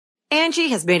Angie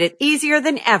has made it easier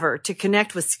than ever to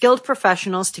connect with skilled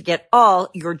professionals to get all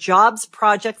your jobs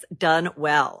projects done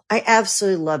well. I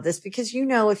absolutely love this because,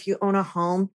 if you own a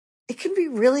home, it can be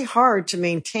really hard to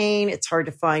maintain. It's hard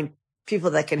to find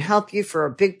people that can help you for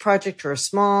a big project or a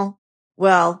small.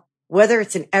 Well, whether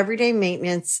it's in everyday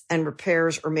maintenance and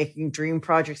repairs or making dream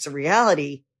projects a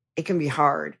reality, it can be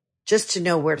hard just to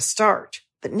know where to start.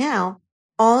 But now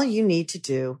all you need to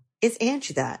do is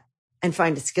Angie that and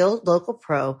find a skilled local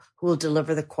pro who will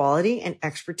deliver the quality and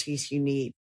expertise you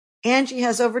need. Angie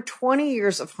has over 20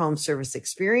 years of home service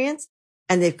experience,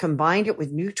 and they've combined it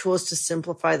with new tools to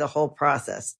simplify the whole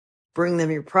process. Bring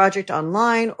them your project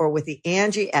online or with the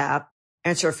Angie app,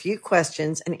 answer a few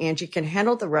questions, and Angie can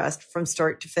handle the rest from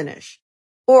start to finish.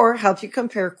 Or help you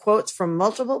compare quotes from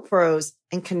multiple pros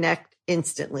and connect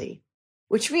instantly,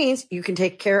 which means you can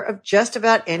take care of just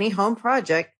about any home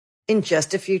project in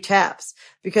just a few taps.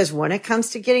 Because when it comes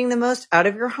to getting the most out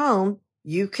of your home,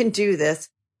 you can do this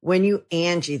when you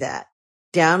Angie that.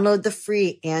 Download the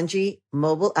free Angie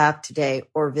mobile app today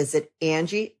or visit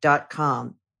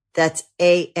Angie.com. That's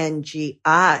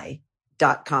ANGI.com.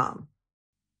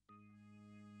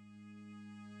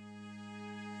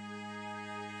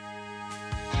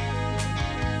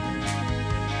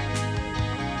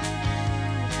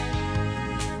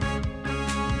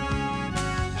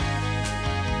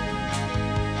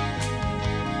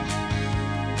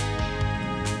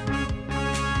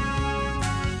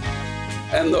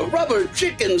 And the rubber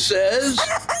chicken says,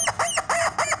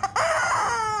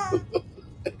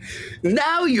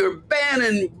 now you're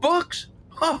banning books?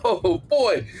 Oh,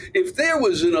 boy, if there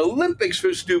was an Olympics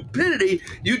for stupidity,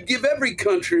 you'd give every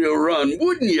country a run,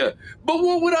 wouldn't you? But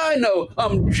what would I know?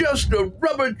 I'm just a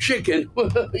rubber chicken.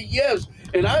 Yes,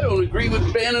 and I don't agree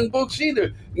with banning books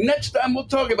either. Next time we'll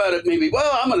talk about it, maybe.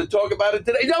 Well, I'm going to talk about it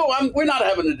today. No, we're not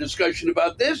having a discussion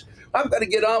about this. I've got to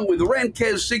get on with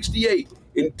Rantcast 68,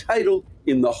 entitled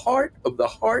In the Heart of the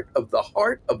Heart of the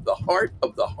Heart of the Heart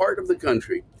of the Heart of the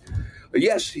Country.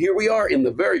 Yes, here we are in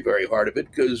the very, very heart of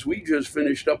it, because we just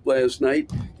finished up last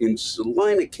night in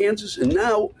Salina, Kansas, and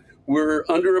now we're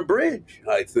under a bridge,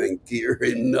 I think, here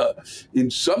in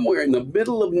somewhere in the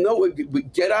middle of nowhere. We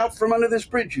get out from under this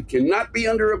bridge. You cannot be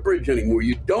under a bridge anymore.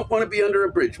 You don't want to be under a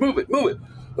bridge. Move it, move it.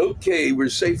 Okay, we're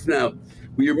safe now.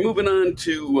 We are moving on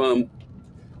to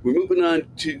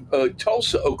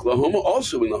Tulsa, Oklahoma,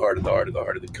 also in the heart of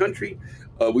the country.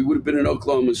 We would have been in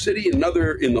Oklahoma City,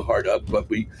 another in the heart of, but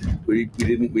we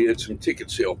didn't. We had some ticket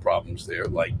sale problems there.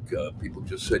 Like people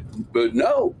just said, but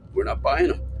no, we're not buying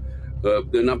them.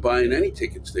 They're not buying any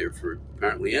tickets there for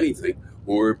apparently anything,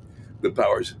 or the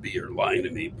powers that be are lying to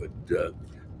me.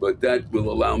 But that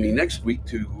will allow me next week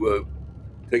to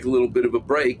take a little bit of a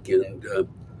break, and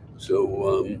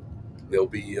so there'll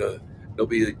be a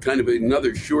kind of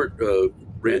another short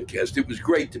rantcast. It was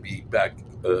great to be back,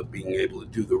 being able to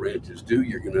do the Rant is Due.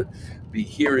 You're going to be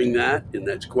hearing that, and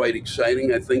that's quite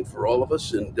exciting, I think, for all of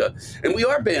us. And we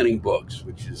are banning books,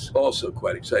 which is also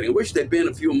quite exciting. I wish they'd ban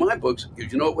a few of my books,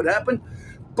 because you know what would happen?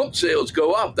 Book sales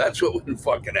go up. That's what would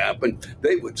fucking happen.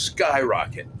 They would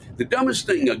skyrocket. The dumbest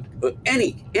thing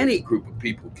any group of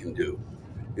people can do,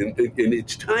 and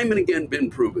it's time and again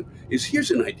been proven, is here's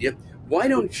an idea. Why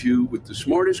don't you, with the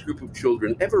smartest group of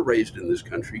children ever raised in this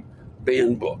country,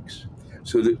 ban books?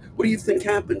 So what do you think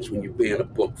happens when you ban a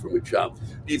book from a child?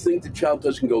 Do you think the child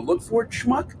doesn't go look for it,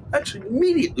 schmuck? That's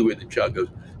immediately where the child goes.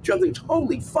 The child thinks,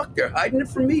 holy fuck, they're hiding it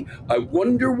from me? I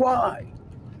wonder why.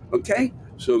 Okay?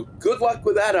 So good luck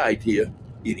with that idea,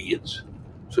 idiots.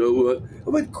 So, and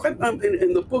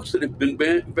the books that have been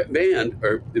banned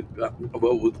are,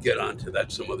 well, we'll get on to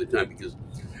that some other time, because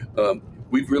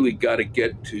we've really got to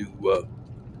get to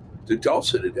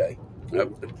Tulsa today.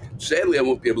 Sadly, I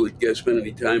won't be able to spend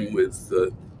any time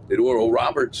at Oral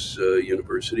Roberts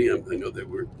University. I know there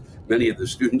were many of the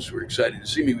students who were excited to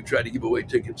see me. We tried to give away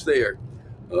tickets there,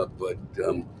 but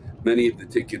many of the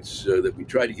tickets that we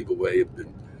tried to give away have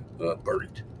been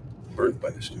burnt by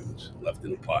the students, left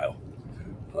in a pile.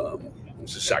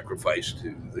 It's a sacrifice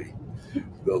to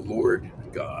the Lord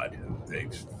God, who they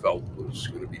felt was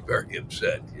going to be very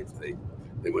upset if they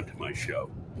went to my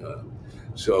show.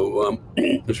 So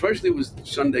especially it was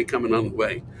Sunday coming on the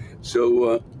way.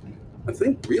 So I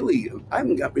think really I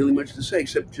haven't got really much to say,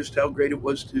 except just how great it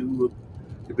was to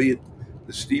be at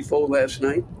the Stifo last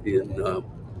night in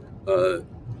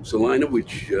Salina,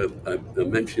 which I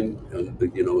mentioned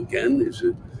again, is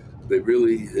they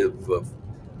really have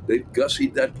they've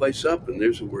gussied that place up. And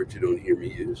there's a word you don't hear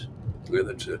me use. Yeah,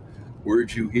 that's a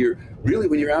word you hear really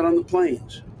when you're out on the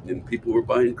plains and people were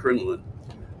buying crinoline.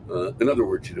 In other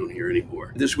words, you don't hear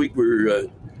anymore. This week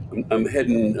I'm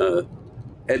heading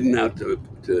heading out to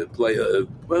play a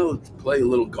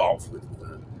little golf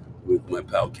with my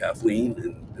pal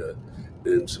Kathleen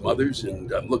and some others,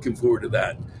 and I'm looking forward to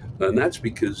that. And that's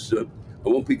because I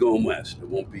won't be going west. I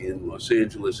won't be in Los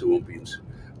Angeles. I won't be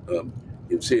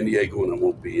in San Diego, and I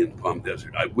won't be in Palm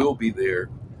Desert. I will be there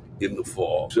in the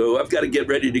fall. So I've got to get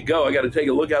ready to go. I got to take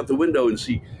a look out the window and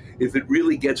see if it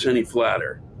really gets any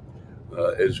flatter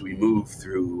as we move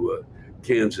through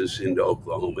Kansas into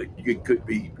Oklahoma. It could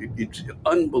be, it's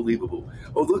unbelievable.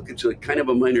 Oh, look, it's a kind of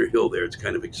a minor hill there. It's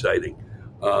kind of exciting.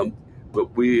 But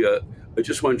I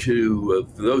just want you to,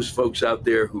 for those folks out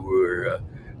there who are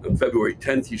on February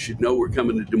 10th, you should know we're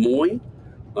coming to Des Moines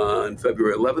on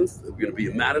February 11th. We're going to be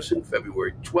in Madison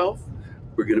February 12th.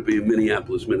 We're going to be in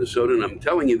Minneapolis, Minnesota. And I'm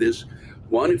telling you this,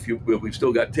 one, we've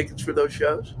still got tickets for those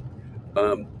shows.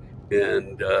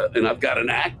 And I've got an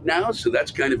act now, so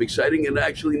that's kind of exciting, and I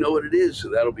actually know what it is. So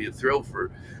that'll be a thrill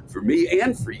for me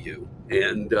and for you.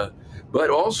 And but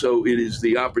also it is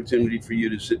the opportunity for you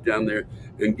to sit down there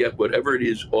and get whatever it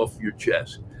is off your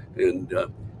chest. And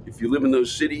if you live in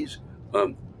those cities,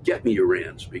 get me your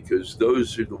rants, because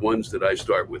those are the ones that I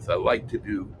start with. I like to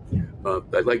do.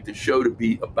 I like the show to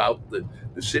be about the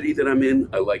city that I'm in.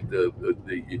 I like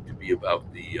it to be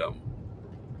about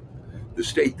the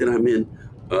state that I'm in.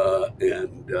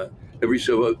 And every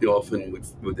so often,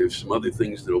 there's some other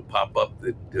things that'll pop up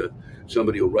that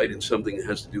somebody will write in something that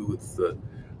has to do with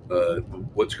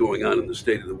what's going on in the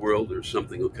state of the world, or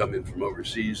something will come in from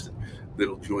overseas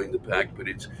that'll join the pack. But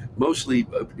it's mostly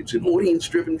it's an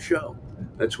audience-driven show.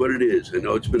 That's what it is. I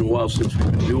know it's been a while since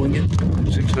we've been doing it.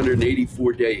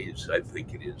 684 days, I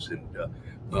think it is,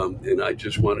 and I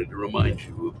just wanted to remind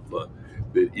you of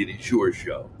that it is your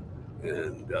show,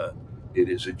 and it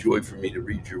is a joy for me to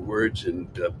read your words, and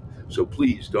so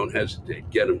please don't hesitate.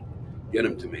 Get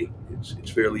them to me.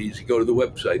 It's fairly easy. Go to the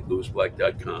website,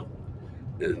 lewisblack.com,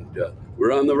 and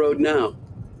we're on the road now,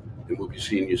 and we'll be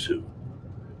seeing you soon.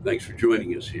 Thanks for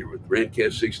joining us here with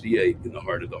Rantcast 68 in the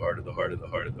heart of the heart of the heart of the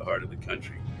heart of the heart of the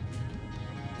country.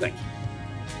 Thank you.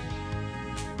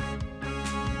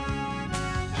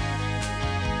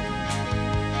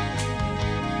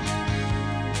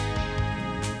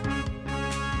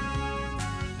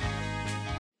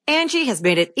 Angie has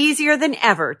made it easier than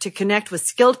ever to connect with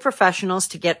skilled professionals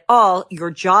to get all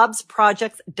your jobs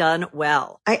projects done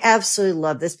well. I absolutely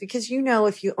love this because,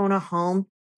 if you own a home,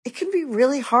 it can be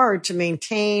really hard to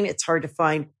maintain. It's hard to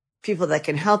find people that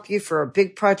can help you for a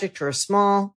big project or a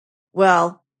small.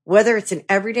 Well, whether it's in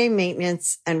everyday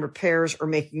maintenance and repairs or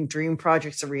making dream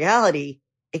projects a reality,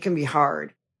 it can be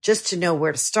hard just to know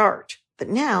where to start. But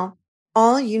now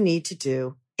all you need to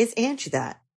do is Angie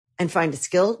that and find a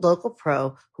skilled local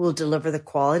pro who will deliver the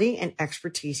quality and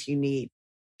expertise you need.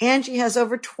 Angie has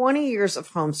over 20 years of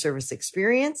home service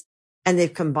experience, and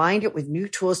they've combined it with new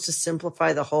tools to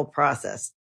simplify the whole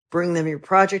process. Bring them your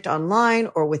project online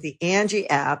or with the Angie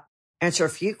app, answer a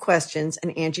few questions,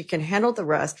 and Angie can handle the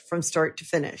rest from start to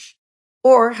finish.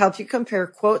 Or help you compare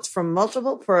quotes from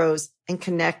multiple pros and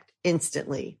connect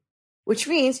instantly, which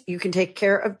means you can take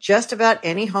care of just about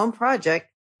any home project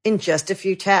in just a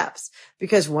few taps.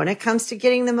 Because when it comes to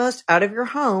getting the most out of your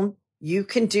home, you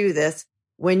can do this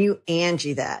when you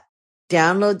Angie that.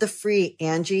 Download the free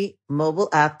Angie mobile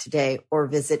app today or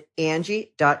visit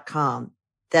Angie.com.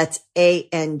 That's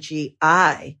ANGI.com.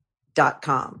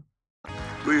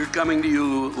 We're coming to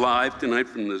you live tonight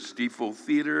from the Stiefel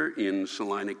Theater in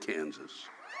Salina, Kansas.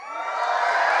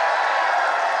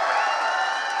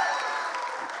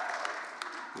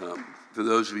 For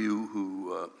those of you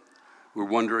who were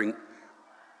wondering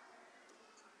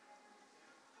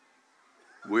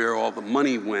where all the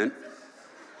money went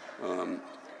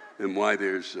and why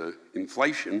there's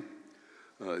inflation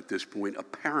at this point,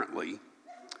 apparently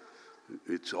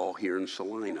it's all here in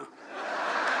Salina.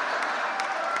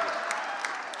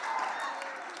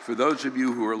 For those of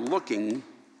you who are looking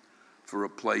for a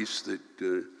place that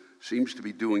seems to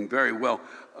be doing very well,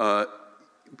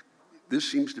 this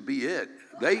seems to be it.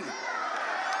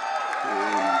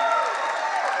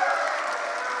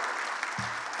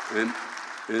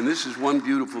 And this is one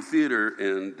beautiful theater,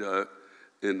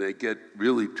 and they get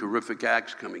really terrific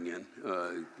acts coming in.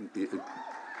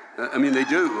 I mean, they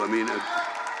do. I mean,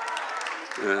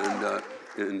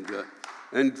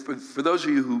 and for those of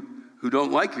you who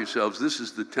don't like yourselves, this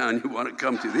is the town you want to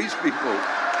come to. These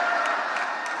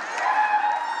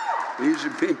are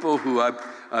people who I've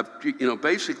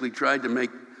basically tried to make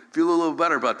feel a little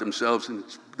better about themselves, and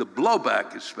the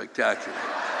blowback is spectacular.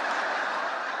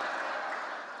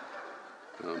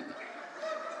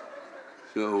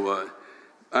 So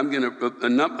I'm going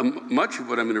to, much of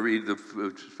what I'm going to read,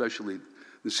 especially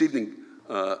this evening,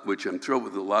 which I'm thrilled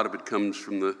with. A lot of it comes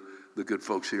from the good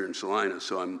folks here in Salina,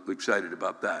 so I'm excited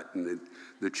about that. And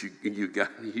that you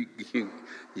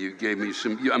gave me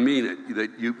some. I mean it.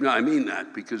 I mean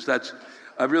that, because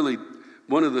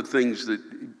one of the things that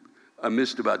I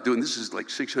missed about doing this is like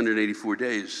 684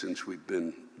 days since we've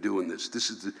been doing this.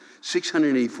 This is the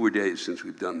 684 days since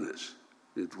we've done this,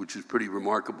 which is pretty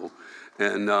remarkable,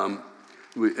 and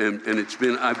it's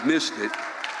been, I've missed it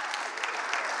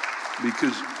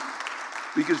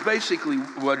because basically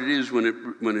what it is when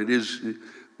it is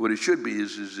what it should be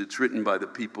is it's written by the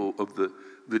people of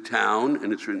the town,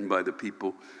 and it's written by the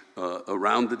people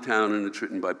around the town, and it's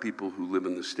written by people who live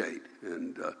in the state,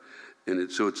 and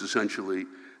so it's essentially,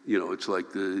 it's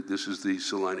like this is the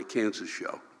Salina, Kansas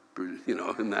show,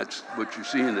 and that's what you're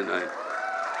seeing tonight.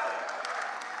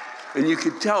 And you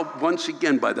could tell once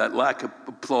again by that lack of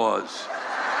applause.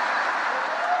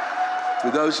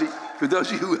 For those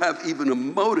of you who have even a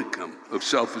modicum of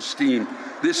self-esteem,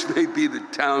 this may be the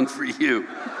town for you.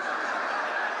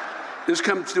 This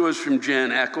comes to us from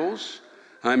Jan Eccles.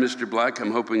 Hi, Mr. Black.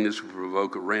 I'm hoping this will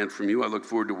provoke a rant from you. I look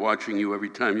forward to watching you every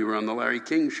time you were on the Larry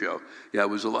King Show. Yeah, it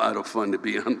was a lot of fun to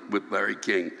be on with Larry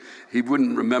King. He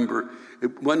wouldn't remember.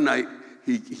 One night,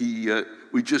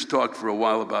 we just talked for a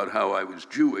while about how I was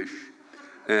Jewish,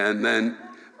 and then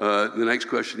the next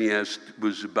question he asked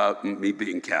was about me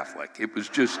being Catholic. It was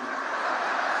just,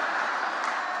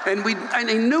 and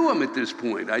I knew him at this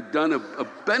point. I'd done a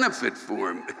benefit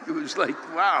for him. It was like,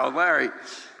 wow, Larry.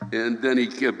 And then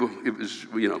it was,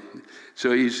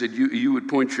 so he said, you would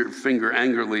point your finger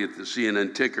angrily at the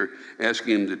CNN ticker,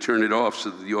 asking him to turn it off so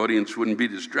that the audience wouldn't be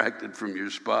distracted from your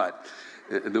spot.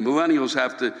 The millennials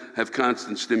have to have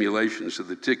constant stimulation so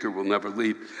the ticker will never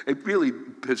leave. It really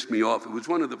pissed me off. It was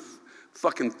one of the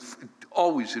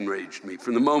always enraged me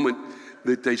from the moment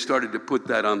that they started to put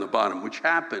that on the bottom, which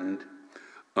happened,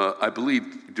 I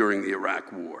believe, during the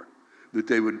Iraq War, that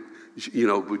they would,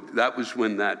 that was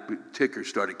when that ticker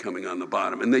started coming on the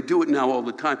bottom. And they do it now all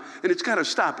the time. And it's got to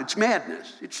stop. It's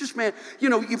madness. It's just mad.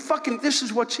 This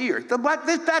is what's here.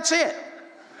 That's it.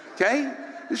 Okay?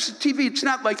 This is TV. It's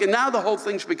not like, and now the whole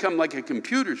thing's become like a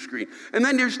computer screen. And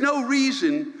then there's no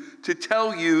reason to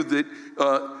tell you that,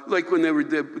 like when they were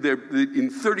there in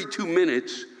 32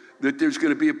 minutes, that there's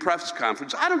going to be a press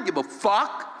conference. I don't give a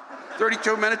fuck.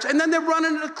 32 minutes, and then they're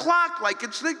running the clock like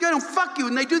it's, fuck you.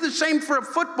 And they do the same for a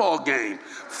football game.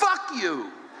 Fuck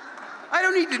you. I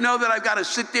don't need to know that I've got to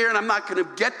sit there and I'm not going to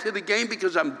get to the game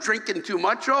because I'm drinking too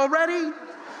much already.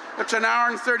 It's an hour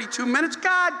and 32 minutes.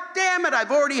 God damn it, I've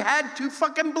already had 2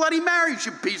 fucking Bloody Marys,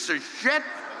 you piece of shit.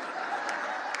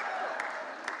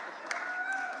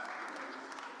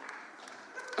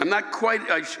 I'm not quite,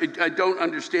 I don't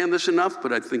understand this enough,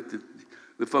 but I think that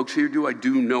the folks here do. I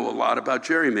do know a lot about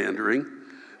gerrymandering.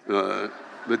 But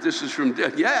this is from, This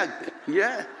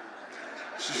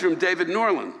is from David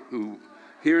Norland, who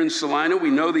here in Salina,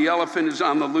 we know the elephant is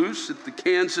on the loose at the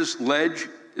Kansas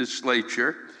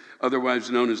legislature, otherwise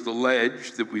known as the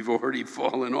ledge, that we've already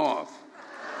fallen off.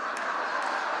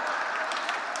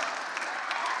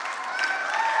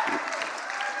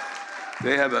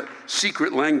 They have a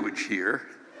secret language here.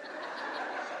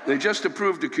 They just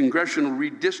approved a congressional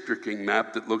redistricting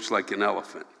map that looks like an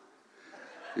elephant.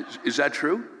 Is that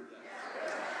true?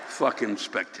 Fucking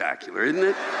spectacular, isn't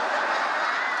it?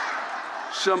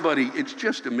 It's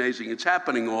just amazing. It's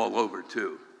happening all over,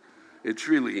 too. It's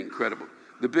really incredible.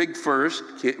 The Big First,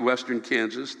 Western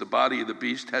Kansas, the body of the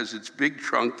beast, has its big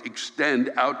trunk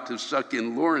extend out to suck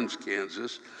in Lawrence,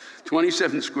 Kansas,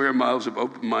 27 square miles of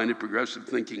open-minded progressive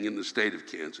thinking in the state of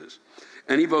Kansas.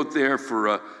 Any vote there for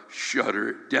a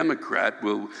shudder Democrat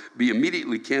will be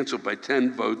immediately canceled by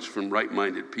 10 votes from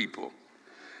right-minded people.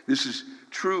 This is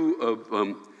true of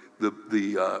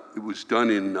it was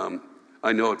done in,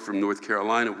 I know it from North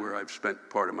Carolina, where I've spent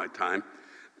part of my time,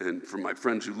 and from my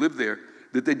friends who live there,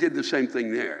 that they did the same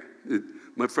thing there.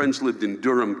 My friends lived in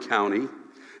Durham County,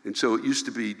 and so it used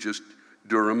to be just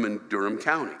Durham and Durham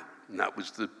County, and that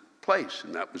was the place,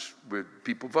 and that was where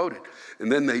people voted.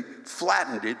 And then they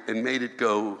flattened it and made it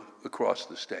go across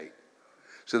the state.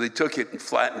 So they took it and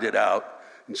flattened it out,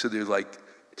 and so they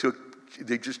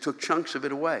just took chunks of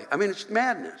it away. I mean, it's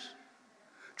madness,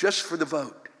 just for the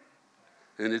vote.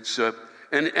 And it's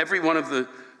and every one of the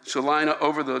Salina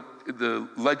over the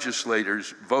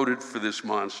legislators voted for this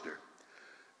monster.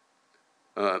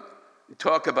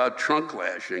 Talk about trunk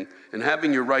lashing and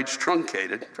having your rights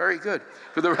truncated. Very good.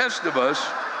 For the rest of us,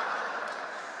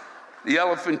 the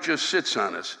elephant just sits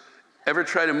on us. Ever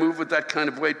try to move with that kind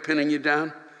of weight pinning you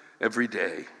down? Every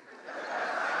day.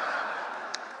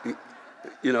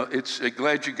 It's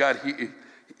glad you got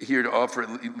here to offer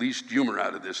at least humor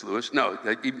out of this, Louis. No,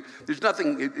 there's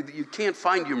nothing, you can't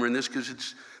find humor in this because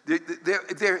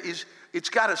it's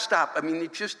got to stop. I mean,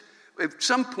 at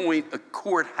some point, a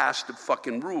court has to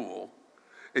fucking rule.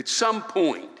 At some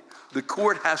point, the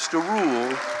court has to rule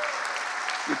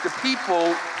that the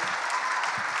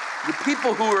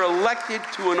people who are elected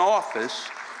to an office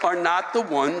are not the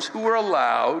ones who are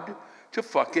allowed to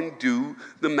fucking do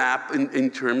the map in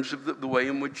terms of the way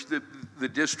in which the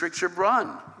districts are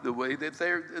run, the way that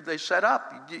they set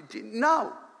up.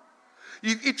 No.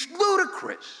 It's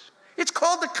ludicrous. It's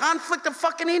called the conflict of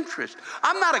fucking interest.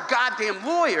 I'm not a goddamn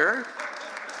lawyer,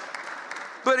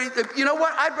 but you know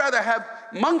what? I'd rather have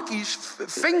monkeys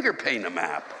finger paint a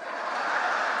map.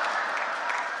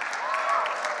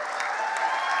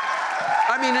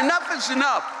 I mean, enough is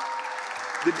enough.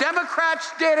 The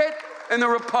Democrats did it, and the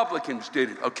Republicans did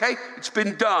it, okay? It's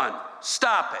been done.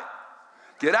 Stop it.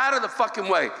 Get out of the fucking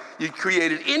way. You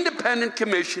create an independent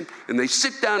commission, and they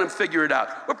sit down and figure it out.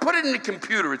 Or put it in the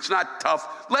computer. It's not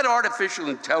tough. Let artificial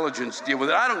intelligence deal with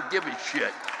it. I don't give a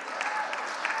shit.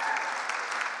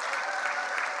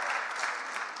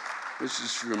 This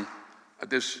is from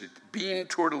Bean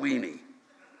Tortellini.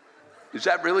 Is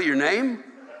that really your name?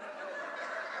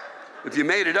 If you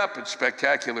made it up, it's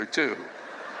spectacular, too.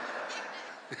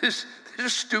 This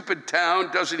stupid town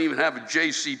doesn't even have a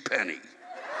J.C. Penney.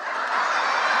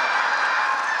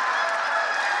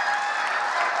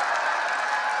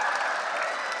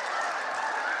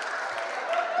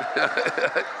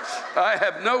 I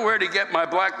have nowhere to get my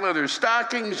black leather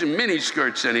stockings and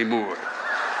miniskirts anymore.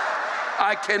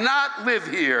 I cannot live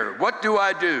here. What do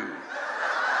I do?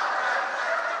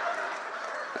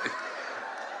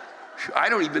 I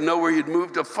don't even know where you'd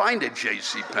move to find a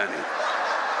J.C. Penney.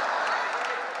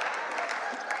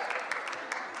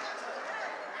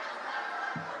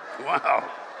 Wow.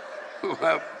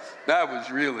 Well, that was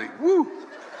really, woo.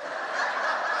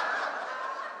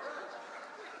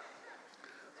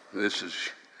 This is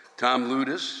Tom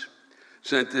Ludis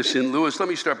sent this in. Louis, let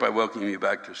me start by welcoming you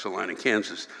back to Salina,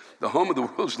 Kansas, the home of the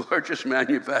world's largest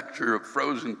manufacturer of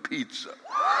frozen pizza.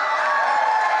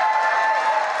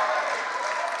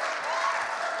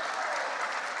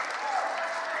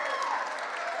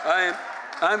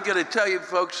 I'm going to tell you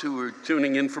folks who are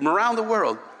tuning in from around the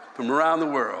world,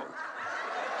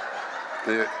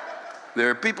 there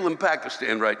are people in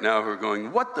Pakistan right now who are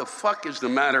going, what the fuck is the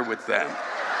matter with them?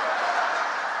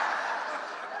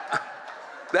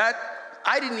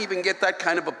 I didn't even get that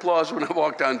kind of applause when I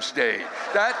walked on stage.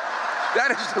 That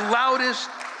is the loudest.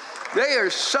 They are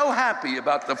so happy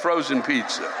about the frozen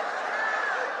pizza.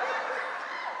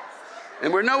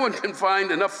 And where no one can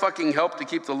find enough fucking help to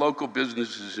keep the local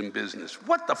businesses in business.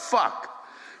 What the fuck?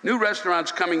 New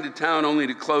restaurants coming to town only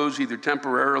to close either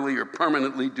temporarily or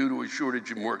permanently due to a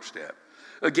shortage in work staff.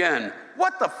 Again,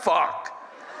 what the fuck?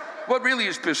 What really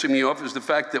is pissing me off is the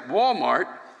fact that Walmart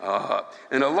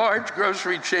and a large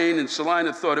grocery chain in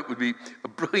Salina thought it would be a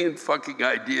brilliant fucking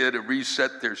idea to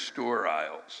reset their store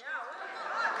aisles.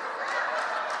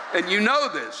 And you know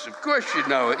this. Of course you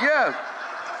know it. Yeah.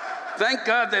 Thank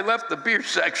God they left the beer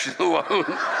section alone.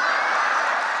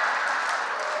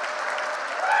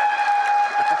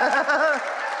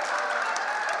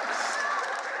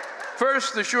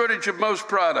 First, the shortage of most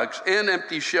products and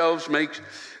empty shelves makes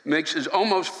it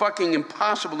almost fucking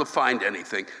impossible to find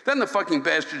anything. Then the fucking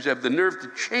bastards have the nerve to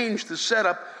change the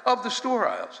setup of the store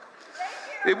aisles.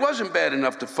 It wasn't bad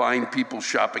enough to find people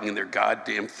shopping in their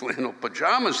goddamn flannel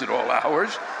pajamas at all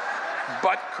hours.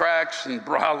 Butt cracks and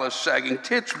braless sagging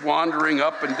tits wandering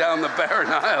up and down the barren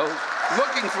aisles,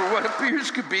 looking for what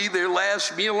appears to be their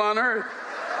last meal on earth.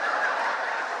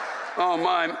 Oh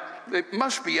my, they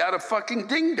must be out of fucking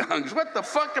ding-dongs. What the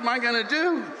fuck am I gonna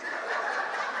do?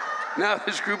 Now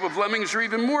this group of lemmings are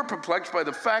even more perplexed by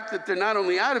the fact that they're not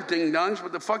only out of ding-dongs,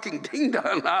 but the fucking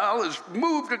ding-dong aisle is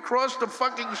moved across the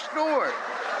fucking store.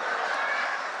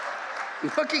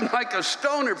 Looking like a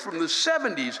stoner from the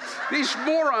 70s, these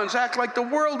morons act like the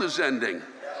world is ending.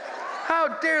 How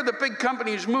dare the big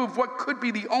companies move what could be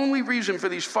the only reason for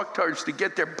these fucktards to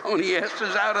get their bony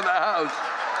asses out of the house?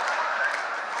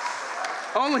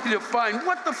 Only to find,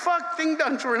 what the fuck?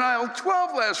 Ding-dongs were in aisle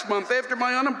 12 last month after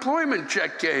my unemployment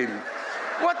check came.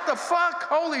 What the fuck?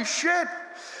 Holy shit.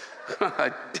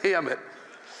 Damn it.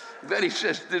 Then he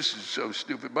says, this is so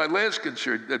stupid. My last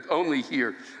concern, that only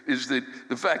here, is that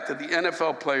the fact that the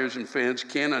NFL players and fans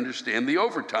can't understand the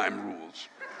overtime rules.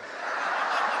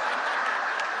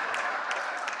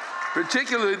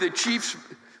 Particularly the Chiefs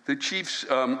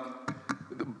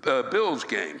Bills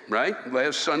game, right?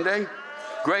 Last Sunday.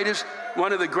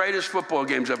 One of the greatest football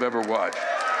games I've ever watched.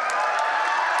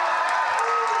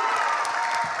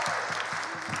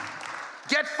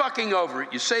 fucking over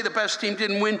it. You say the best team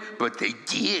didn't win, but they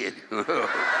did.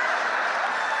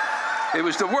 It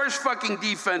was the worst fucking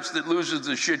defense that loses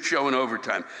the shit show in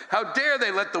overtime. How dare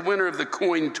they let the winner of the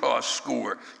coin toss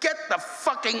score? Get the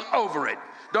fucking over it.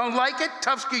 Don't like it?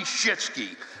 Tufsky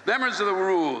shitsky. Them are the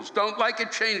rules. Don't like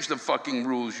it? Change the fucking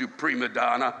rules, you prima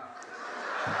donna.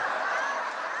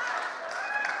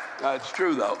 It's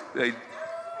true, though. It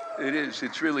is.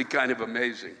 It's really kind of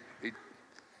amazing.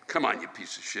 Come on, you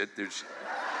piece of shit.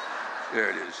 There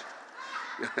it is.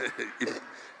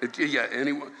 Yeah,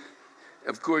 anyone...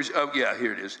 Of course, oh yeah,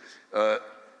 here it is.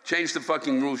 Change the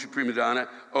fucking rules, you prima donna.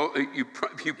 Oh,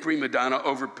 you prima donna,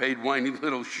 overpaid whiny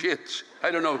little shits. I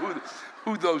don't know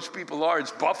who those people are. It's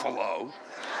Buffalo.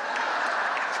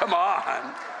 Come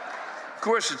on. Of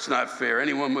course it's not fair.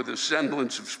 Anyone with a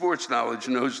semblance of sports knowledge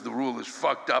knows the rule is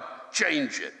fucked up.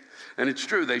 Change it. And it's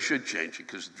true, they should change it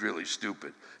because it's really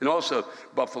stupid. And also,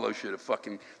 Buffalo should have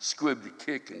fucking squibbed the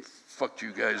kick and fucked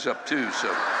you guys up too,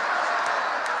 so...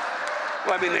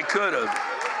 Well, I mean, they could have.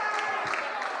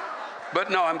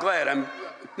 But no, I'm glad. I'm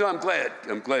glad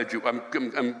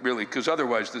I'm really, because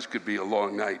otherwise this could be a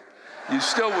long night. You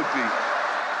still would be.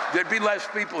 There'd be less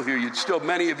people here.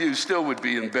 Many of you still would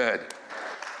be in bed.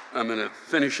 I'm going to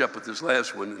finish up with this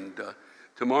last one. And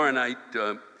tomorrow night,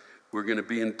 we're going to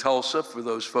be in Tulsa. For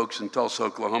those folks in Tulsa,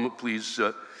 Oklahoma, please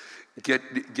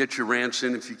get your rants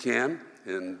in if you can.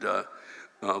 And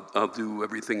I'll do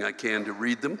everything I can to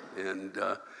read them. And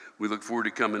we look forward to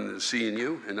coming and seeing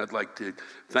you, and I'd like to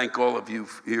thank all of you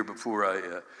here before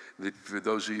for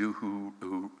those of you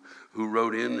who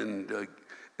wrote in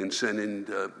and sent in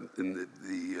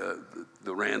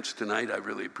the rants tonight. I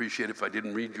really appreciate it. If I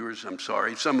didn't read yours, I'm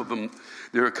sorry. Some of them,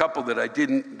 there are a couple that I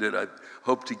didn't, that I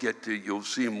hope to get to. You'll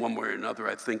see them one way or another,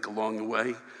 I think, along the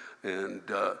way, and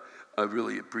I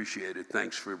really appreciate it.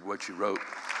 Thanks for what you wrote.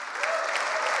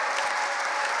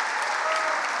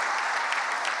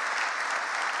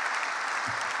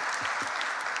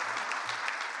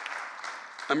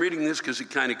 I'm reading this because it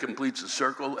kind of completes a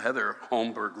circle. Heather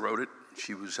Holmberg wrote it.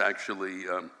 She was actually,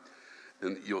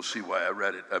 and you'll see why I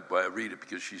read it, read it,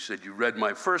 because she said, you read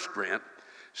my first grant,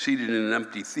 seated in an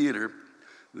empty theater,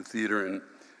 the theater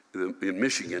in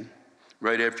Michigan,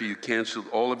 right after you canceled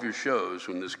all of your shows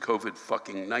when this COVID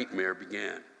fucking nightmare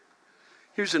began.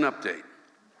 Here's an update.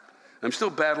 I'm still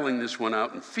battling this one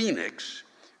out in Phoenix,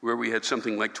 where we had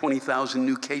something like 20,000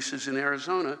 new cases in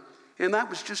Arizona, and that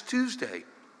was just Tuesday.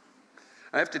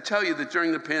 I have to tell you that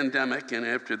during the pandemic and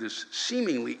after this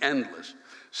seemingly endless,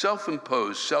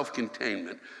 self-imposed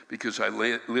self-containment, because I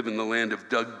live in the land of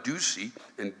Doug Ducey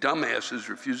and dumbasses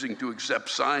refusing to accept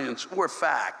science or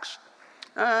facts,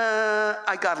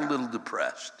 I got a little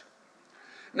depressed.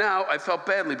 Now, I felt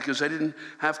badly because I didn't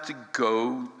have to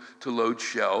go to load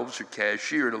shelves or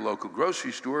cashier at a local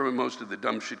grocery store where most of the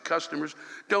dumb shit customers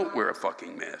don't wear a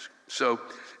fucking mask. So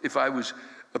if I was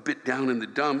a bit down in the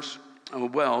dumps, oh,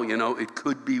 well, it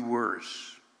could be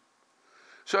worse.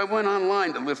 So I went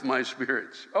online to lift my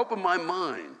spirits, open my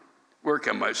mind, work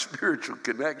on my spiritual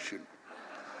connection,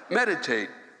 meditate,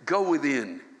 go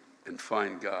within, and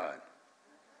find God.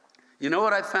 You know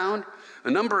what I found?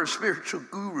 A number of spiritual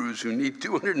gurus who need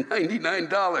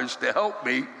 $299 to help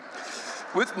me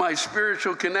with my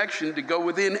spiritual connection to go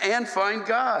within and find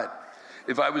God.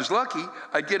 If I was lucky,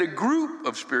 I'd get a group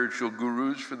of spiritual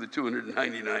gurus for the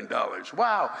 $299.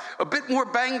 Wow, a bit more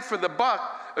bang for the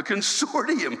buck, a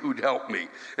consortium who'd help me.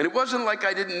 And it wasn't like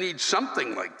I didn't need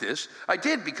something like this. I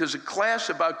did, because a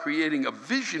class about creating a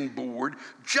vision board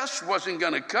just wasn't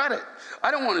going to cut it.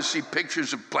 I don't want to see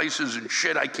pictures of places and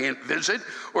shit I can't visit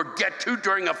or get to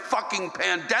during a fucking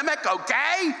pandemic,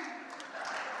 okay?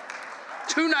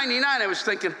 $299, I was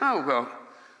thinking, oh, well,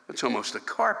 that's almost a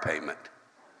car payment.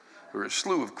 Or a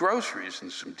slew of groceries and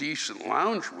some decent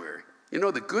loungewear. You know,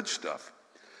 the good stuff.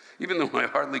 Even though I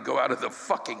hardly go out of the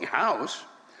fucking house.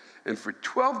 And for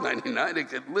 $12.99, I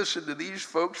could listen to these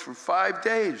folks for 5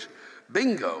 days.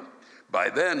 Bingo.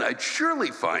 By then, I'd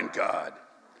surely find God.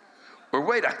 Or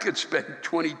wait, I could spend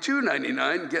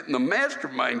 $22.99 getting the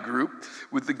mastermind group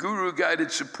with the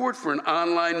guru-guided support for an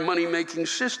online money-making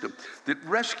system that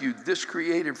rescued this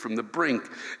creator from the brink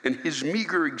and his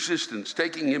meager existence,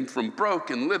 taking him from broke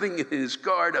and living in his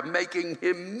guard of making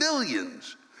him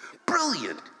millions.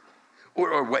 Brilliant.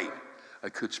 Or wait, I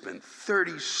could spend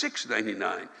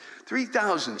 $36.99,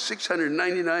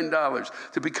 $3,699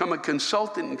 to become a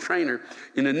consultant and trainer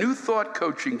in a new thought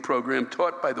coaching program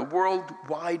taught by the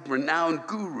worldwide renowned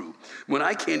guru when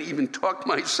I can't even talk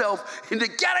myself into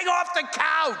getting off the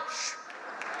couch.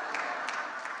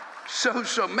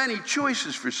 So many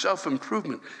choices for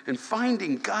self-improvement and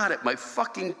finding God at my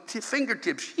fucking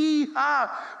fingertips. Hee-haw,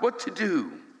 what to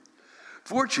do?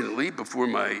 Fortunately, before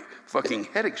my fucking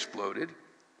head exploded,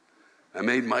 I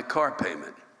made my car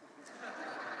payment,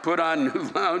 put on new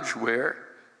loungewear,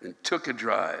 and took a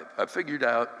drive. I figured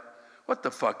out, what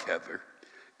the fuck, Heather?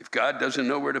 If God doesn't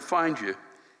know where to find you,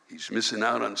 he's missing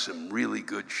out on some really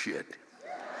good shit.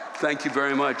 Thank you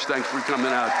very much. Thanks for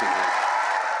coming out tonight.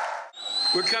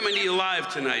 We're coming to you live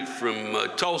tonight from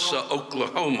Tulsa,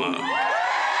 Oklahoma.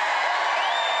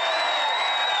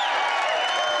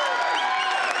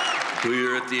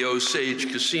 We're at the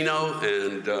Osage Casino,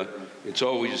 and it's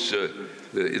always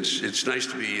it's nice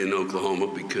to be in Oklahoma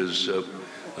because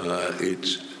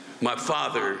it's my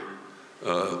father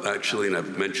actually, and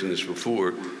I've mentioned this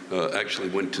before, actually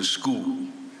went to school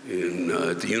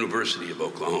at the University of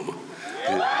Oklahoma.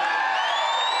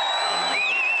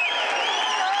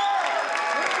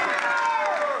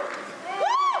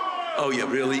 Oh yeah,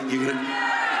 really?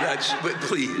 But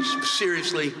please,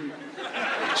 seriously,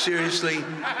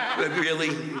 really?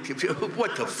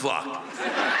 What the fuck?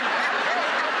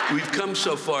 We've come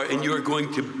so far, and you're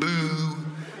going to boo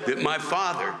that my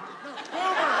father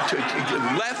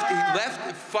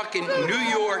left fucking New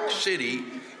York City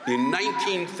in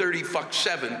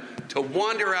 1937 to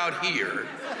wander out here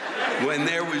when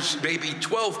there was maybe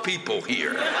 12 people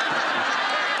here.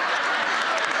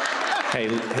 Hey,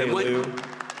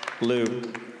 Lou,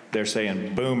 they're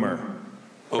saying boomer,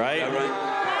 oh, right? Yeah, right.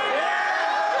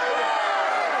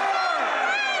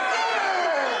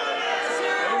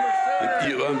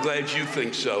 I'm glad you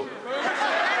think so.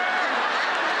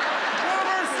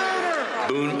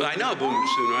 I know Boomer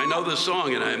Sooner. I know the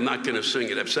song, and I'm not going to sing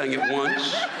it. I've sang it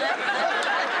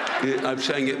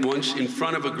once in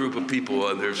front of a group of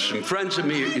people. There's some friends of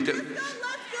me.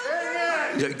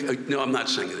 No, I'm not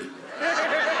singing it.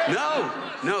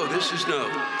 No, this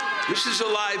is a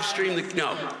live stream.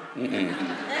 No.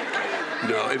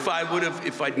 If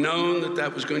I'd known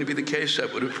that was going to be the case, I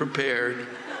would have prepared.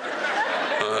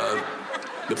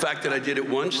 The fact that I did it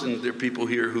once, and there are people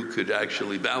here who could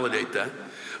actually validate that.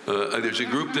 There's a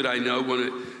group that I know.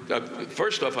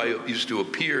 First off, I used to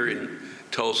appear in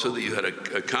Tulsa. That you had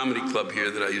a comedy club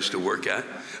here that I used to work at.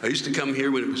 I used to come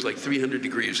here when it was like 300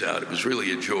 degrees out. It was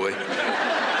really a joy.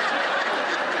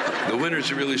 The winters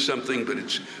are really something, but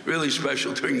it's really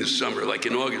special during the summer, like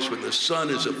in August when the sun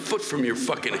is a foot from your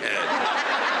fucking head.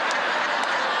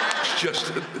 It's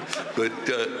just,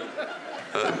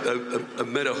 I've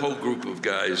met a whole group of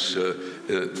guys,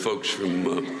 folks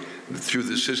from through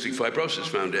the Cystic Fibrosis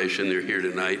Foundation. They're here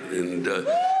tonight, and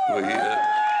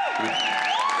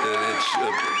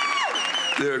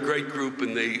they're a great group.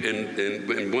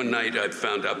 And one night I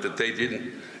found out that they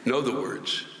didn't know the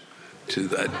words to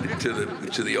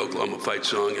the Oklahoma fight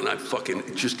song, and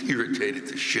it just irritated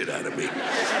the shit out of me.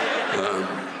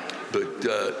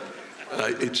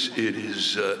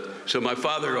 So my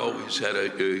father always had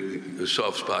a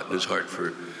soft spot in his heart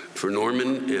for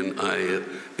Norman,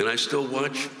 and I still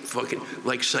watch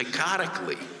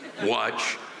psychotically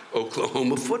watch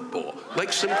Oklahoma football,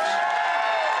 like some.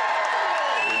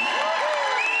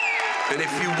 And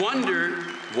if you wonder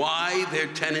why they're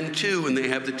 10-2 and they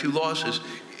have the 2 losses,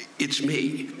 it's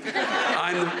me.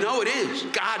 No, it is.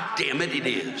 God damn it, it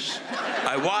is.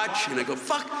 I watch and I go,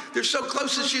 fuck, they're so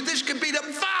close this year. This could be the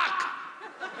fuck.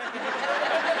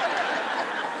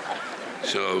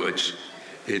 So it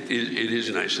is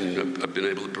nice, and I've been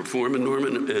able to perform in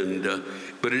Norman,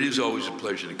 but it is always a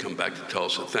pleasure to come back to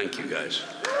Tulsa. Thank you, guys.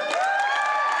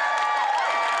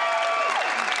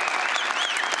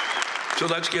 So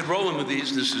let's get rolling with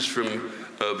these. This is from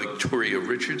Victoria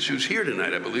Richards, who's here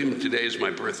tonight, I believe, and today is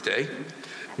my birthday.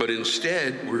 But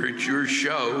instead, we're at your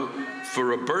show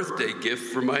for a birthday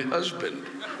gift for my husband.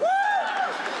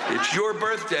 It's your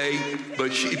birthday,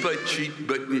 but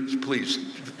please,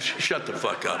 shut the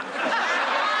fuck up.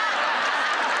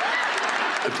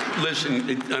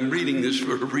 Listen, I'm reading this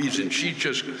for a reason.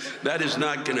 That is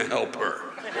not going to help her.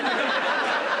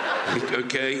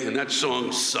 Okay? And that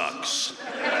song sucks.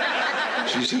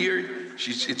 She's here.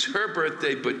 It's her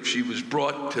birthday, but she was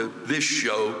brought to this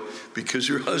show because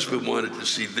her husband wanted to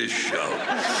see this show.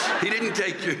 He didn't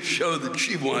take your show that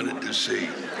she wanted to see.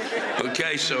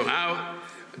 Okay, so how,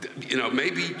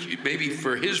 maybe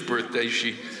for his birthday,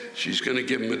 she's going to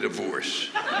give him a divorce.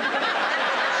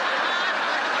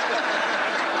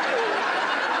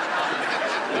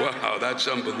 Wow, that's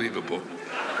unbelievable.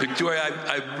 Victoria,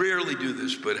 I rarely do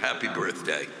this, but happy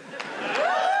birthday.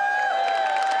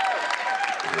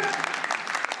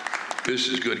 This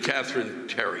is good. Catherine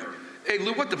Terry. Hey,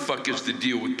 Lou, what the fuck is the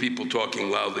deal with people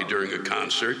talking loudly during a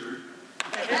concert?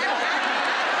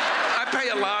 I pay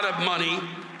a lot of money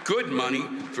good money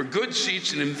for good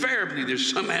seats, and invariably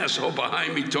there's some asshole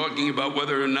behind me talking about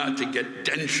whether or not to get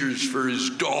dentures for his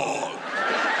dog.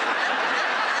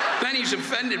 Then he's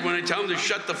offended when I tell him to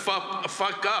shut the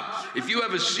fuck up. If you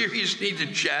have a serious need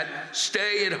to chat,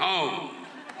 stay at home.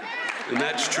 And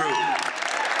that's true.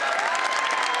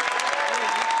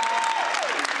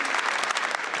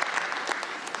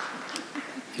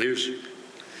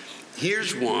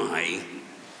 Here's why,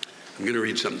 I'm going to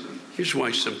read something. Here's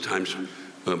why sometimes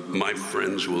my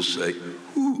friends will say,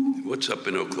 "Ooh, what's up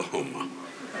in Oklahoma?"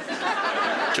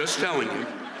 Just telling you,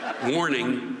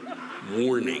 warning,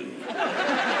 warning.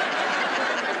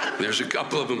 There's a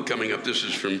couple of them coming up. This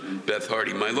is from Beth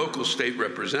Hardy. My local state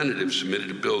representative submitted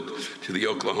a bill to the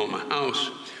Oklahoma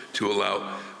House to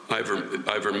allow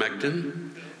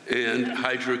ivermectin and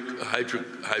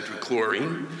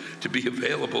hydrochlorine to be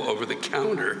available over the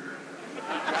counter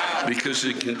because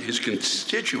his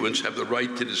constituents have the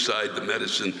right to decide the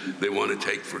medicine they want to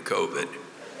take for COVID.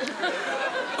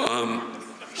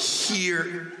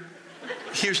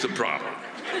 Here's the problem.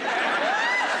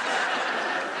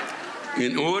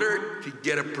 In order to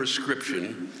get a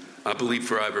prescription, I believe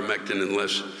for ivermectin,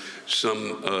 unless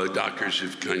some doctors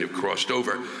have kind of crossed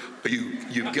over,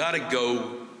 you've got to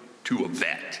go to a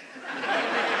vet.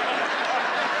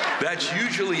 That's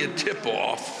usually a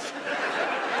tip-off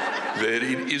that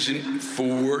it isn't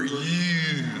for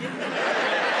you.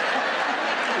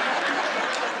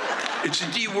 It's a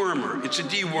dewormer. It's a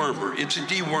dewormer. It's a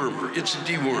dewormer. It's a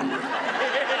dewormer.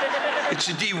 It's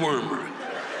a dewormer.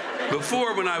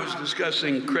 Before, when I was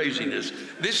discussing craziness,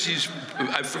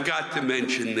 I forgot to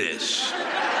mention this.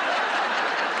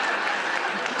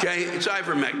 Okay, it's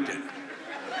ivermectin.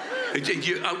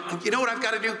 You know what I've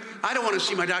got to do? I don't want to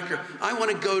see my doctor. I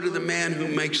want to go to the man who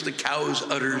makes the cow's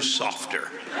udders softer.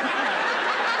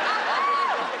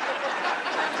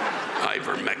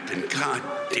 Ivermectin, God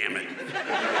damn it.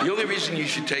 The only reason you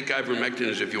should take ivermectin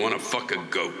is if you want to fuck a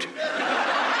goat.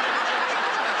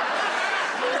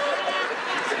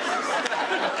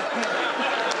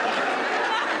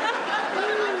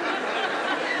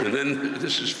 And then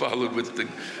this is followed with the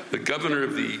governor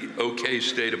of the OK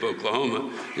state of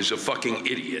Oklahoma is a fucking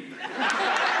idiot.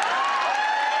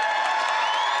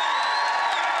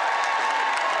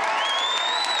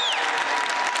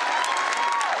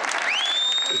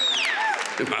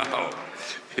 Wow.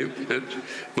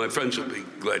 My friends will be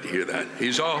glad to hear that.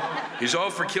 He's all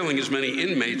for killing as many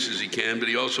inmates as he can, but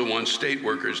he also wants state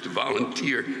workers to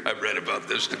volunteer, I've read about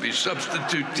this, to be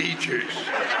substitute teachers.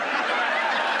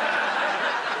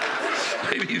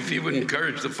 Maybe if he would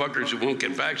encourage the fuckers who won't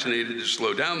get vaccinated to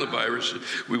slow down the virus,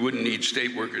 we wouldn't need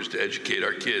state workers to educate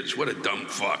our kids. What a dumb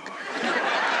fuck.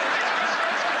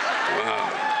 Wow.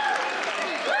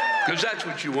 Because that's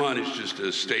what you want, is just a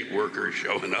state worker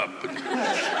showing up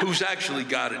who's actually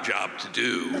got a job to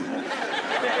do.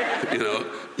 You know,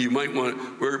 you might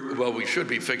want, we should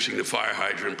be fixing the fire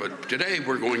hydrant, but today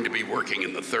we're going to be working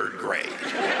in the 3rd grade.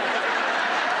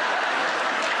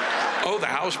 Oh, the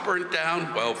house burnt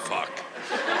down? Well, fuck.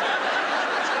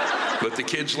 But the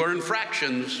kids learn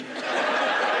fractions.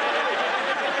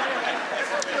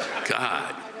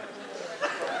 God.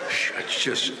 It's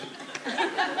just...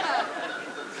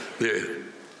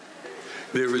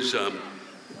 There was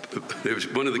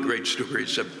one of the great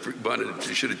stories. I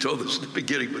should have told this in the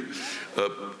beginning,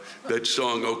 but that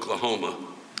song Oklahoma.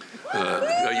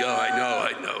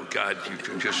 I know. God, you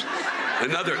can just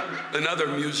another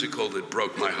musical that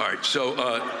broke my heart. So,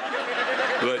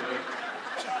 but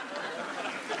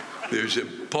there's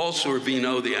Paul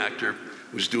Sorvino, the actor,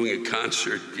 was doing a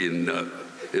concert in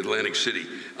Atlantic City.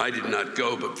 I did not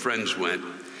go, but friends went.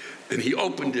 And he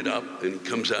opened it up, and he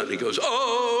comes out, and he goes,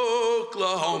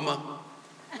 Oklahoma.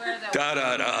 Da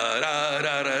da da da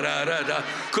da da da da da.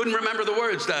 Couldn't remember the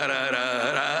words. Da da da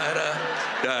da da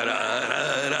da da da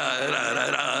da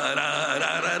da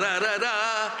da da da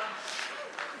da.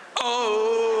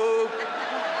 Oh,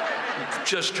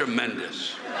 just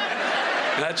tremendous.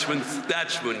 That's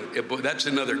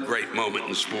another great moment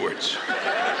in sports.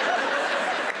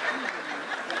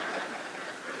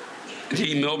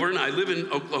 T. Milburn, I live in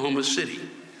Oklahoma City.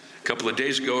 A couple of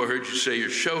days ago, I heard you say your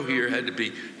show here had to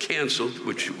be canceled,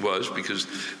 which it was because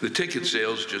the ticket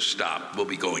sales just stopped. We'll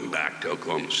be going back to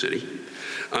Oklahoma City.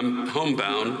 I'm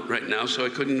homebound right now, so I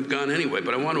couldn't have gone anyway,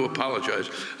 but I want to apologize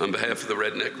on behalf of the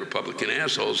redneck Republican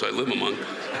assholes I live among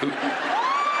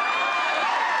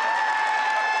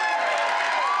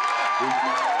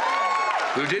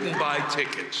who didn't buy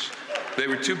tickets. They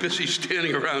were too busy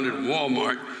standing around in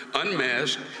Walmart,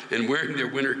 unmasked, and wearing their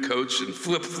winter coats and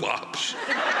flip-flops.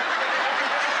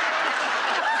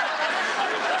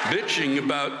 Bitching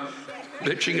about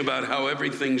bitching about how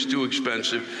everything's too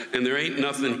expensive and there ain't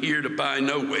nothing here to buy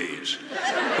no ways.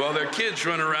 While their kids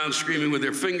run around screaming with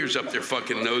their fingers up their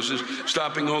fucking noses,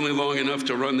 stopping only long enough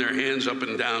to run their hands up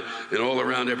and down and all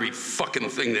around every fucking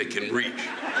thing they can reach.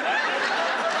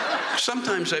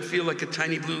 Sometimes I feel like a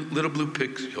tiny little blue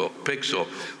pixel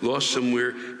lost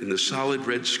somewhere in the solid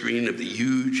red screen of the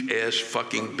huge-ass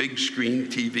fucking big screen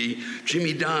TV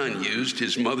Jimmy Don used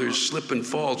his mother's slip and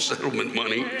fall settlement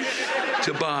money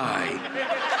to buy,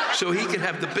 so he could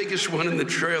have the biggest one in the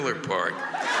trailer park.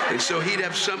 And so he'd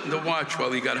have something to watch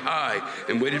while he got high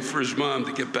and waited for his mom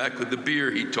to get back with the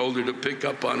beer he told her to pick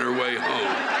up on her way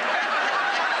home.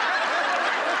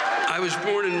 I was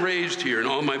born and raised here, and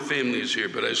all my family is here,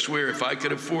 but I swear if I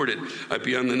could afford it, I'd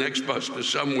be on the next bus to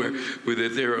somewhere where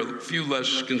there are a few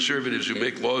less conservatives who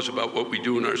make laws about what we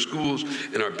do in our schools,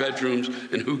 in our bedrooms,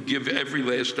 and who give every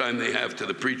last dime they have to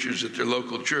the preachers at their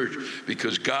local church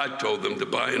because God told them to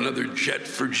buy another jet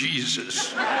for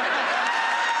Jesus.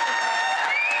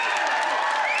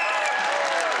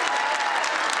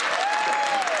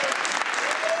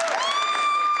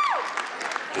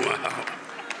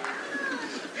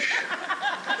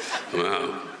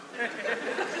 Wow.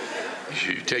 You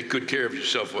should take good care of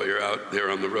yourself while you're out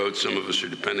there on the road. Some of us are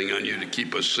depending on you to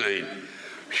keep us sane.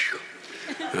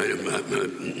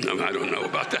 I don't know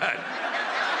about that.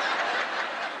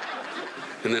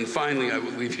 And then finally, I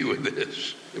will leave you with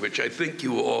this, which I think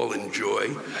you will all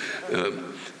enjoy.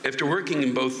 After working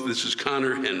in both, this is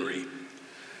Connor Henry.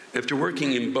 After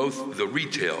working in both the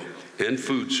retail and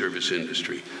food service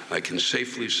industry, I can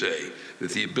safely say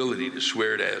that the ability to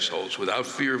swear at assholes without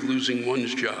fear of losing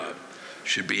one's job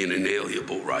should be an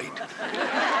inalienable right.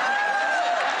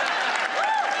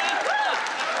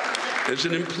 As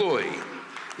an employee,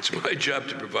 it's my job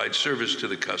to provide service to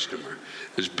the customer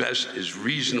as best as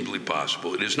reasonably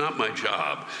possible. It is not my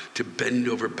job to bend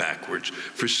over backwards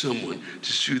for someone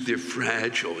to soothe their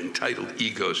fragile, entitled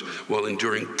egos while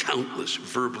enduring countless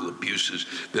verbal abuses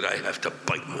that I have to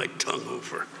bite my tongue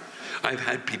over. I've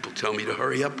had people tell me to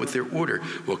hurry up with their order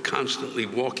while constantly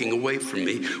walking away from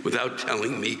me without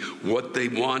telling me what they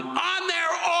want on their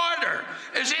order,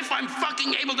 as if I'm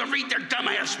fucking able to read their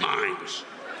dumbass minds.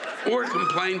 Or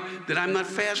complain that I'm not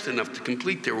fast enough to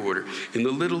complete their order in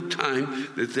the little time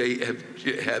that they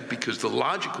have because the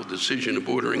logical decision of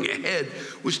ordering ahead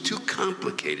was too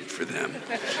complicated for them.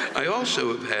 I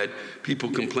also have had people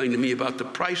complain to me about the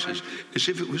prices as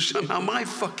if it was somehow my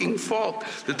fucking fault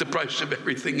that the price of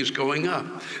everything is going up.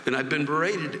 And I've been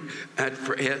berated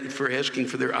for asking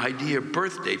for their ID or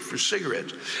birth date for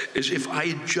cigarettes as if I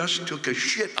had just took a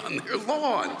shit on their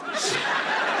lawn.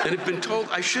 And have been told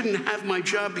I shouldn't have my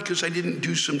job because I didn't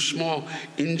do some small,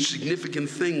 insignificant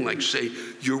thing like say,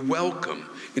 "You're welcome,"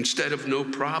 instead of "no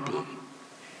problem."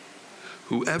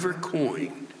 Whoever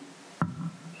coined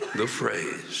the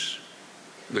phrase,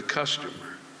 "the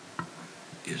customer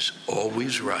is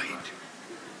always right,"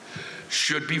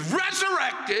 should be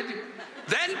resurrected,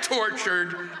 then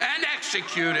tortured and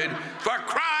executed for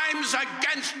crimes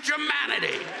against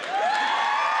humanity.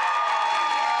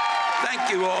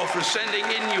 Thank you all for sending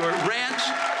in your rants.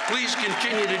 Please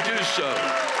continue to do so.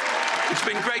 It's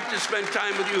been great to spend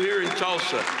time with you here in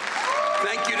Tulsa.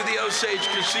 Thank you to the Osage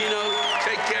Casino.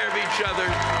 Take care of each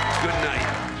other. Good night.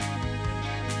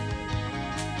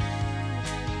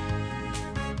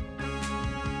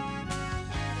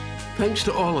 Thanks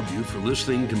to all of you for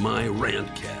listening to my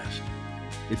Rantcast.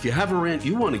 If you have a rant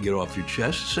you want to get off your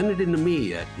chest, send it in to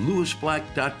me at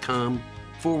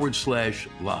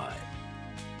lewisblack.com/live.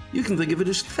 You can think of it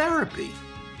as therapy,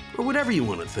 or whatever you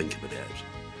want to think of it as.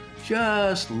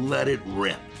 Just let it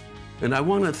rip. And I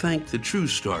want to thank the true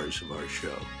stars of our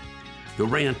show, the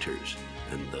ranters,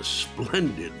 and the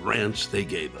splendid rants they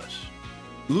gave us.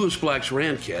 Lewis Black's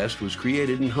Rantcast was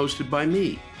created and hosted by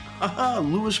me,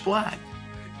 Lewis Black.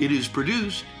 It is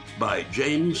produced by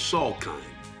James Salkind.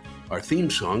 Our theme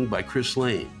song by Chris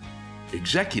Lane.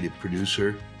 Executive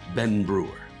producer, Ben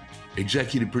Brewer.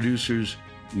 Executive producers,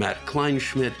 Matt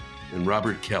Kleinschmidt and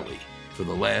Robert Kelly for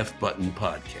the Laugh Button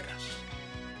Podcast.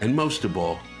 And most of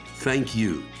all, thank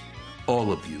you,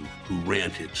 all of you who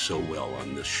ranted so well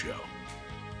on this show.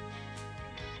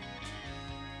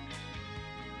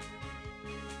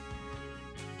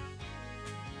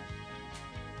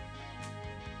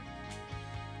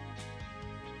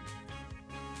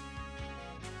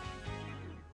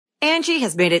 Angie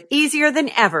has made it easier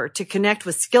than ever to connect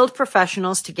with skilled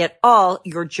professionals to get all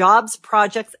your jobs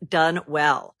projects done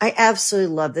well. I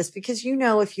absolutely love this because, you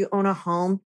know, if you own a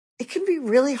home, it can be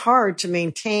really hard to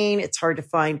maintain. It's hard to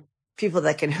find people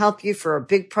that can help you for a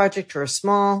big project or a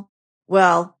small.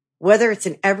 Well, Whether it's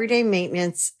in everyday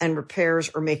maintenance and repairs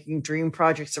or making dream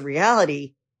projects a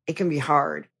reality, it can be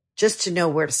hard just to know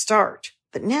where to start.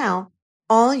 But now,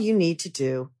 all you need to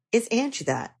do is Angie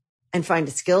that and find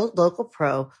a skilled local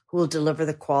pro who will deliver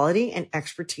the quality and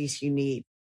expertise you need.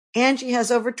 Angie has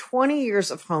over 20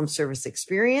 years of home service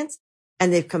experience,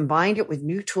 and they've combined it with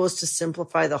new tools to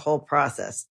simplify the whole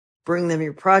process. Bring them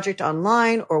your project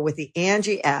online or with the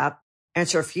Angie app.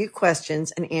 Answer a few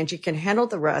questions, and Angie can handle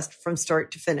the rest from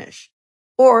start to finish.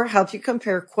 Or help you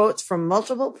compare quotes from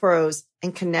multiple pros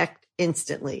and connect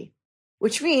instantly.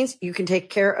 Which means you can take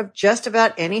care of just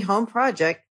about any home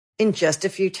project in just a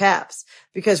few taps.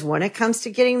 Because when it comes to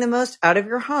getting the most out of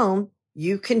your home,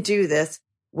 you can do this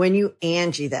when you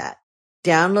Angie that.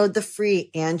 Download the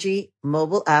free Angie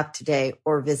mobile app today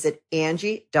or visit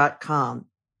Angie.com.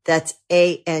 That's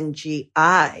ANGI.com.